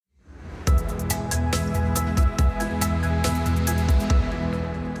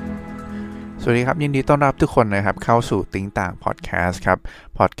สวัสดีครับยินดีต้อนรับทุกคนนะครับเข้าสู่ติ้งต่างพอดแคสต์ครับ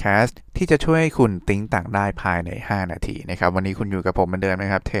พอดแคสต์ที่จะช่วยให้คุณติ้งต่างได้ภายใน5นาทีนะครับวันนี้คุณอยู่กับผมเหมือนเดิมน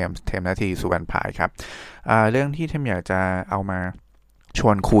ะครับเทมนาทีสุวรรณภายครับเรื่องที่เทมอยากจะเอามาช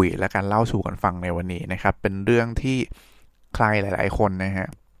วนคุยและการเล่าสู่กันฟังในวันนี้นะครับเป็นเรื่องที่ใครหลายๆคนนะฮะ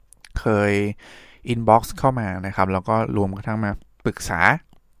เคยอินบ็อกซ์เข้ามานะครับแล้วก็รวมกระทั่งมาปรึกษา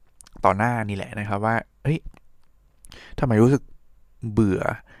ต่อหน้านี่แหละนะครับว่าเฮ้ยทำไมรู้สึกเบื่อ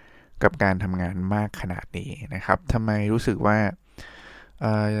กับการทำงานมากขนาดนี้นะครับทำไมรู้สึกว่า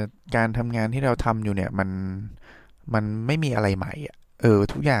การทำงานที่เราทำอยู่เนี่ยมันไม่มีอะไรใหม่อ่ะ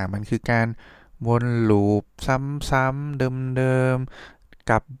ทุกอย่างมันคือการวนลูปซ้ำๆเดิมๆ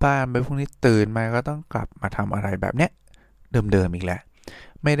กลับบ้านไปพรุ่งนี้ตื่นมาก็ต้องกลับมาทำอะไรแบบเนี้ยเดิมๆอีกแล้ว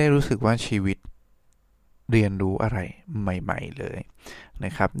ไม่ได้รู้สึกว่าชีวิตเรียนรู้อะไรใหม่ๆเลยน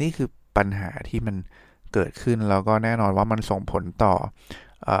ะครับนี่คือปัญหาที่มันเกิดขึ้นแล้วก็แน่นอนว่ามันส่งผลต่อ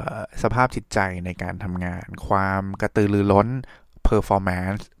สภาพจิตใจในการทำงานความกระตือรือร้น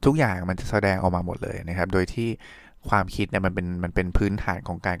performance ทุกอย่างมันจะแสดงออกมาหมดเลยนะครับโดยที่ความคิดเนี่ยมันเป็นพื้นฐานข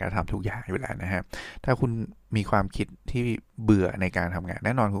องการกระทำทุกอย่างอยู่แล้วนะฮะถ้าคุณมีความคิดที่เบื่อในการทำงานแ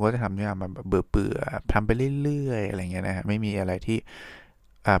น่นอนคุณก็จะทำเนี่ยมันเบื่อทำไปเรื่อยๆอะไรเงี้ยนะฮะไม่มีอะไรที่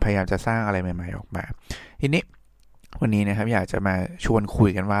พยายามจะสร้างอะไรใหม่ๆออกมาทีนี้วันนี้นะครับอยากจะมาชวนคุย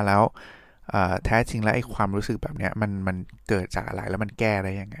กันว่าแล้วแท้จริงแล้วไอ้ความรู้สึกแบบเนี้ยมันเกิดจากอะไรแล้วมันแก้ไ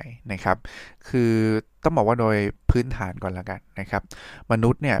ด้ยังไงนะครับคือต้องบอกว่าโดยพื้นฐานก่อนละกันนะครับมนุ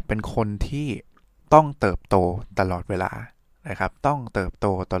ษย์เนี่ยเป็นคนที่ต้องเติบโตตลอดเวลานะครับต้องเติบโต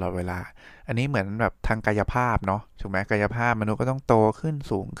ตลอดเวลาอันนี้เหมือนแบบทางกายภาพเนาะถูกไหมกายภาพมนุษย์ก็ต้องโตขึ้น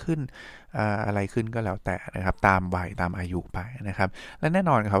สูงขึ้นอะไรขึ้นก็แล้วแต่นะครับตามวัยตามอายุไปนะครับและแน่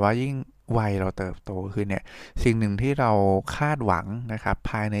นอนครับว่ายิ่งวัยเราเติบโตขึ้นเนี่ยสิ่งหนึ่งที่เราคาดหวังนะครับ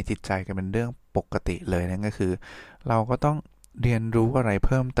ภายในจิตใจกันเป็นเรื่องปกติเลยนั่นก็คือเราก็ต้องเรียนรู้อะไรเ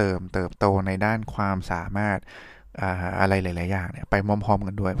พิ่มเติมเติบโตในด้านความสามารถอะไรหลายๆอย่างเนี่ยไปพร้อมๆ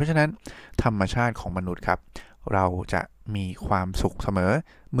กันด้วยเพราะฉะนั้นธรรมชาติของมนุษย์ครับเราจะมีความสุขเสมอ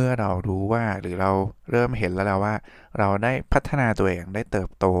เมื่อเรารู้ว่าหรือเราเริ่มเห็นแล้วว่าเราได้พัฒนาตัวเองได้เติบ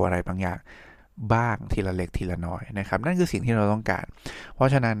โตอะไรบางอย่างบ้างทีละเล็กทีละน้อยนะครับนั่นคือสิ่งที่เราต้องการเพรา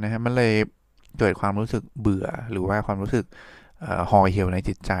ะฉะนั้นนะฮะมันเลยเกิดความรู้สึกเบื่อหรือว่าความรู้สึกห่อเหี่ยวใน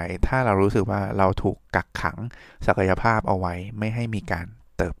จิตใจถ้าเรารู้สึกว่าเราถูกกักขังศักยภาพเอาไว้ไม่ให้มีการ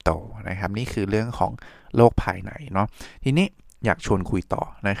เติบโตนะครับนี่คือเรื่องของโลกภายในเนาะทีนี้อยากชวนคุยต่อ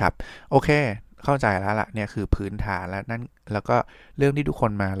นะครับโอเคเข้าใจแล้วล่ะเนี่ยคือพื้นฐานแล้วนั่นแล้วก็เรื่องที่ทุกค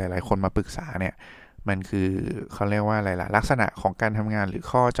นมาหลายๆคนมาปรึกษาเนี่ยมันคือเขาเรียกว่าอะไรล่ะลักษณะของการทำงานหรือ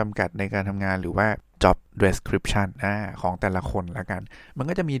ข้อจำกัดในการทำงานหรือว่า job description ของแต่ละคนละกันมัน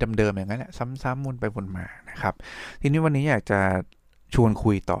ก็จะมีเดิมๆอย่างนั้นแหละซ้ำๆวนไปวนมานะครับทีนี้วันนี้อยากจะชวน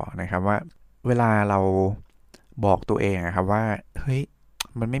คุยต่อนะครับว่าเวลาเราบอกตัวเองครับว่าเฮ้ย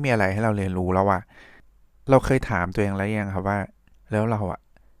มันไม่มีอะไรให้เราเรียนรู้แล้วว่ะเราเคยถามตัวเองแล้วยังครับว่าแล้วเรา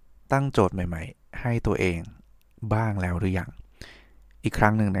ตั้งโจทย์ใหม่ๆให้ตัวเองบ้างแล้วหรือยังอีกครั้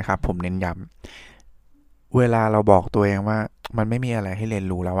งหนึ่งนะครับผมเน้นย้ำเวลาเราบอกตัวเองว่ามันไม่มีอะไรให้เรียน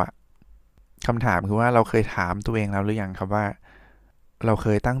รู้แล้วคำถามคือว่าเราเคยถามตัวเองแล้วหรือยังครับว่าเราเค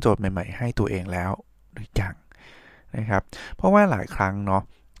ยตั้งโจทย์ใหม่ๆให้ตัวเองแล้วหรือยังนะครับเพราะว่าหลายครั้งเนาะ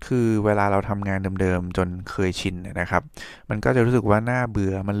คือเวลาเราทำงานเดิมๆจนเคยชินนะครับมันก็จะรู้สึกว่าน่าเ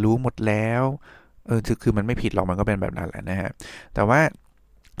บื่อมันรู้หมดแล้วคือมันไม่ผิดหรอกมันก็เป็นแบบนั้นแหละนะฮะแต่ว่า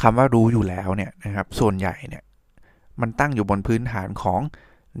คำว่ารู้อยู่แล้วเนี่ยนะครับส่วนใหญ่เนี่ยมันตั้งอยู่บนพื้นฐานของ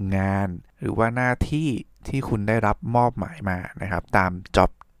งานหรือว่าหน้าที่ที่คุณได้รับมอบหมายมานะครับตาม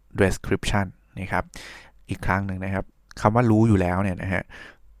job description นะครับอีกครั้งหนึ่งนะครับคำว่ารู้อยู่แล้วเนี่ยนะฮะ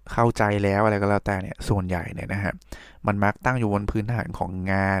เข้าใจแล้วอะไรก็แล้วแต่เนี่ยส่วนใหญ่เนี่ยนะฮะมันมักตั้งอยู่บนพื้นฐานของ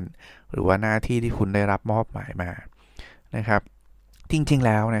งานหรือว่าหน้าที่ที่คุณได้รับมอบหมายมานะครับจริงๆแ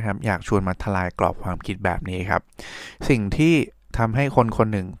ล้วนะครับอยากชวนมาทลายกรอบความคิดแบบนี้ครับสิ่งที่ทำให้คนคน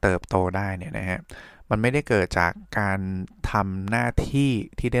หนึ่งเติบโตได้เนี่ยนะฮะมันไม่ได้เกิดจากการทำหน้าที่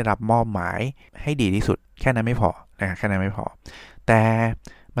ที่ได้รับมอบหมายให้ดีที่สุดแค่นั้นไม่พอนะแค่นั้นไม่พอแต่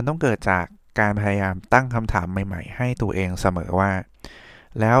มันต้องเกิดจากการพยายามตั้งคำถามใหม่ๆให้ตัวเองเสมอว่า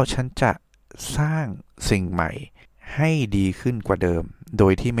แล้วฉันจะสร้างสิ่งใหม่ให้ดีขึ้นกว่าเดิมโด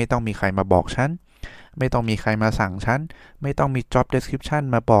ยที่ไม่ต้องมีใครมาบอกฉันไม่ต้องมีใครมาสั่งฉันไม่ต้องมี job description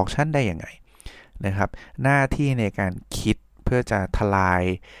มาบอกฉันได้ยังไงนะครับหน้าที่ในการคิดเพื่อจะทลาย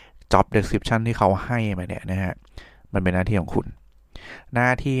job description ที่เขาให้มาเนี่ยนะฮะมันเป็นหน้าที่ของคุณหน้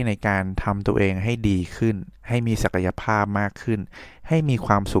าที่ในการทำตัวเองให้ดีขึ้นให้มีศักยภาพมากขึ้นให้มีค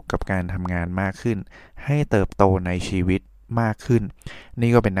วามสุขกับการทำงานมากขึ้นให้เติบโตในชีวิตมากขึ้นนี่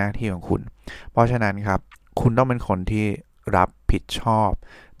ก็เป็นหน้าที่ของคุณเพราะฉะนั้นครับคุณต้องเป็นคนที่รับผิดชอบ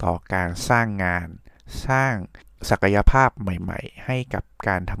ต่อการสร้างงานสร้าง ศักยภาพใหม่ๆให้กับก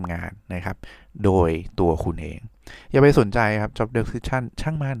ารทำงานนะครับโดยตัวคุณเองอย่าไปสนใจครับ job description ช่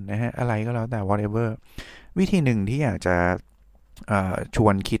างมันนะฮะอะไรก็แล้วแต่ whatever วิธีหนึ่งที่อยากจะชว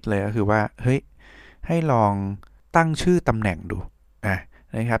นคิดเลยก็คือว่าเฮ้ยให้ลองตั้งชื่อตำแหน่งดู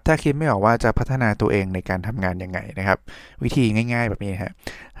นะครับถ้าคิดไม่ออกว่าจะพัฒนาตัวเองในการทำงานยังไงนะครับวิธีง่ายๆแบบนี้ฮะ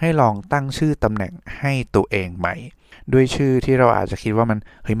ให้ลองตั้งชื่อตำแหน่งให้ตัวเองใหม่ด้วยชื่อที่เราอาจจะคิดว่า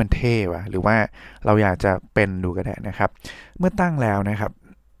มันเท่ว่ะหรือว่าเราอยากจะเป็นดูก็ได้นะครับเมื่อตั้งแล้วนะครับ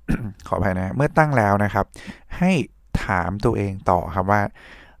ขออภัยนะเมื่อตั้งแล้วนะครับให้ถามตัวเองต่อครับว่า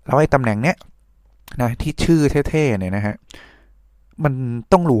แล้วไอ้ตำแหน่งเนี้ยนะที่ชื่อเท่ๆเนี่ยนะฮะมัน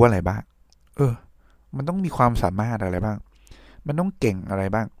ต้องรู้อะไรบ้างมันต้องมีความสามารถอะไรบ้างมันต้องเก่งอะไร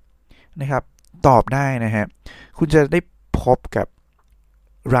บ้างนะครับตอบได้นะฮะคุณจะได้พบกับ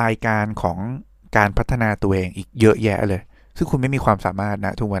รายการของการพัฒนาตัวเองอีกเยอะแยะเลยซึ่งคุณไม่มีความสามารถน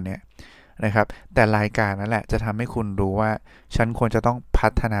ะทุกวันนี้นะครับแต่รายการนั่นแหละจะทำให้คุณรู้ว่าฉันควรจะต้องพั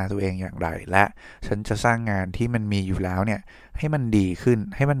ฒนาตัวเองอย่างไรและฉันจะสร้างงานที่มันมีอยู่แล้วเนี่ยให้มันดีขึ้น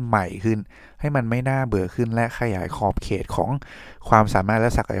ให้มันใหม่ขึ้นให้มันไม่น่าเบื่อขึ้นและขยายขอบเขตของความสามารถแล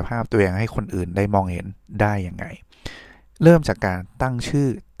ะศักยภาพตัวเองให้คนอื่นได้มองเห็นได้ยังไงเริ่มจากการตั้งชื่อ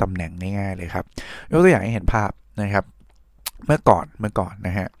ตำแหน่งง่ายๆเลยครับยกตัวอย่างให้เห็นภาพนะครับเมื่อก่อนน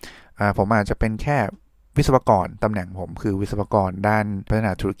ะฮะผมอาจจะเป็นแค่วิศวกรตำแหน่งผมคือวิศวกรด้านพัฒน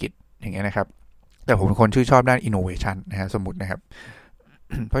าธุรกิจอย่างเงี้ยนะครับแต่ผมเป็นคนชื่นชอบด้าน innovation นะฮะสมมุตินะครับ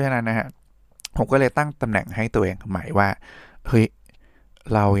เพราะฉะนั้นนะฮะผมก็เลยตั้งตำแหน่งให้ตัวเองใหม่ว่าเฮ้ย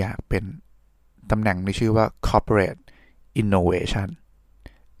เราอยากเป็นตำแหน่งที่ชื่อว่า corporate innovation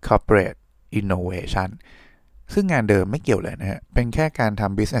ซึ่งงานเดิมไม่เกี่ยวเลยนะฮะเป็นแค่การท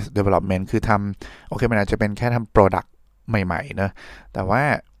ำ business development คือทำโอเคมันอาจจะเป็นแค่ทำ product ใหม่ๆเนอะแต่ว่า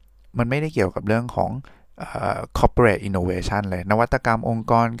มันไม่ได้เกี่ยวกับเรื่องของcorporate innovation เลยนวัตกรรมองค์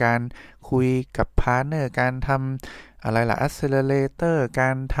กรการคุยกับพาร์ทเนอร์การทำอะไรล่ะ accelerator กา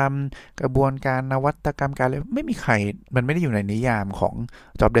รทำกระบวนการนวัตกรรมการอะไรไม่มีใครมันไม่ได้อยู่ในนิยามของ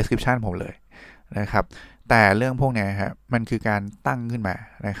job description ผมเลยนะครับแต่เรื่องพวกนี้ฮะมันคือการตั้งขึ้นมา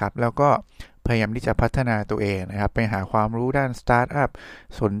นะครับแล้วก็พยายามที่จะพัฒนาตัวเองนะครับไปหาความรู้ด้านสตาร์ทอัพ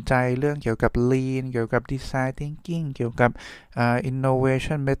สนใจเรื่องเกี่ยวกับ Lean เกี่ยวกับ Design Thinking เกี่ยวกับ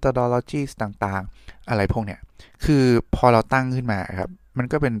Innovation Methodologies ต่างๆอะไรพวกเนี้ยคือพอเราตั้งขึ้นมาครับมัน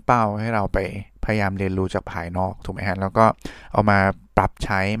ก็เป็นเป้าให้เราไปพยายามเรียนรู้จากภายนอกถูกไหมฮะแล้วก็เอามาปรับใ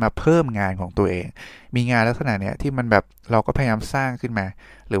ช้มาเพิ่มงานของตัวเองมีงานลักษณะเนี้ยที่มันแบบเราก็พยายามสร้างขึ้นมา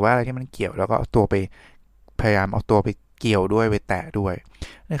หรือว่าอะไรที่มันเกี่ยวแล้วก็เอาตัวไปพยายามเอาตัวไปเกี่ยวด้วยไปแตะด้วย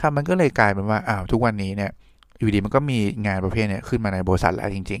นะครับมันก็เลยกลายเป็นว่าทุกวันนี้เนี่ยอยู่ดีมันก็มีงานประเภทนี้ขึ้นมาในบริษัทแล้ว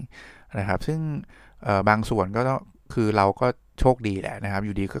จริงๆนะครับซึ่งบางส่วนก็คือเราก็โชคดีแหละนะครับอ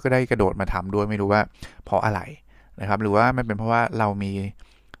ยู่ดีก็ได้กระโดดมาทำด้วยไม่รู้ว่าเพราะอะไรนะครับหรือว่ามันเป็นเพราะว่าเรามี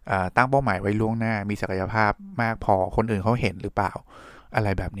ตั้งเป้าหมายไว้ล่วงหน้ามีศักยภาพมากพอคนอื่นเขาเห็นหรือเปล่าอะไร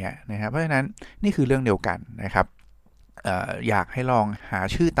แบบนี้นะครับเพราะฉะนั้นนี่คือเรื่องเดียวกันนะครับอยากให้ลองหา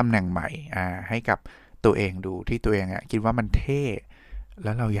ชื่อตำแหน่งใหม่ให้กับตัวเองดูที่ตัวเองคิดว่ามันเท่แ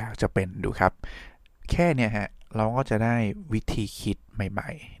ล้วเราอยากจะเป็นดูครับแค่เนี่ยฮะเราก็จะได้วิธีคิดใหม่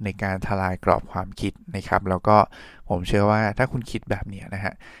ๆในการทลายกรอบความคิดนะครับแล้วก็ผมเชื่อว่าถ้าคุณคิดแบบนี้นะฮ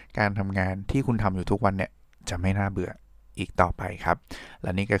ะการทำงานที่คุณทำอยู่ทุกวันเนี่ยจะไม่น่าเบื่ออีกต่อไปครับแล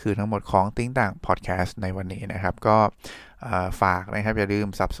ะนี่ก็คือทั้งหมดของติ้งต่างพอดแคสต์ในวันนี้นะครับก็ฝากนะครับอย่าลืม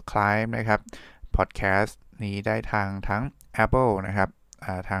subscribe นะครับพอดแคสต์นี้ได้ทางทั้ง Apple นะครับ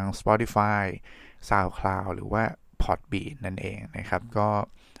ทาง Spotify SoundCloud หรือว่า Podbean นั่นเองนะครับก็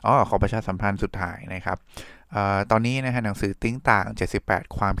ขอประชาสัมพันธ์สุดท้ายนะครับตอนนี้นะฮะหนังสือติ้งต่าง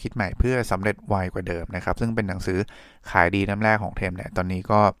78ความคิดใหม่เพื่อสำเร็จไวกว่าเดิมนะครับซึ่งเป็นหนังสือขายดีน้ำแรกของเทมเนี่ยตอนนี้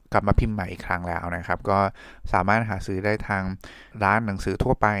ก็กลับมาพิมพ์ใหม่อีกครั้งแล้วนะครับก็สามารถหาซื้อได้ทางร้านหนังสือ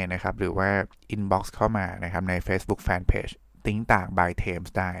ทั่วไปนะครับหรือว่า inbox เข้ามานะครับใน Facebook Fanpage ติ้งต่าง by Thames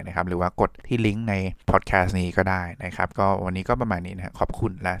ได้นะครับหรือว่ากดที่ลิงก์ในพอดแคสต์นี้ก็ได้นะครับก็วันนี้ก็ประมาณนี้นะขอบคุ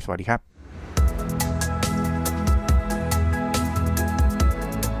ณและสวัสดีครับ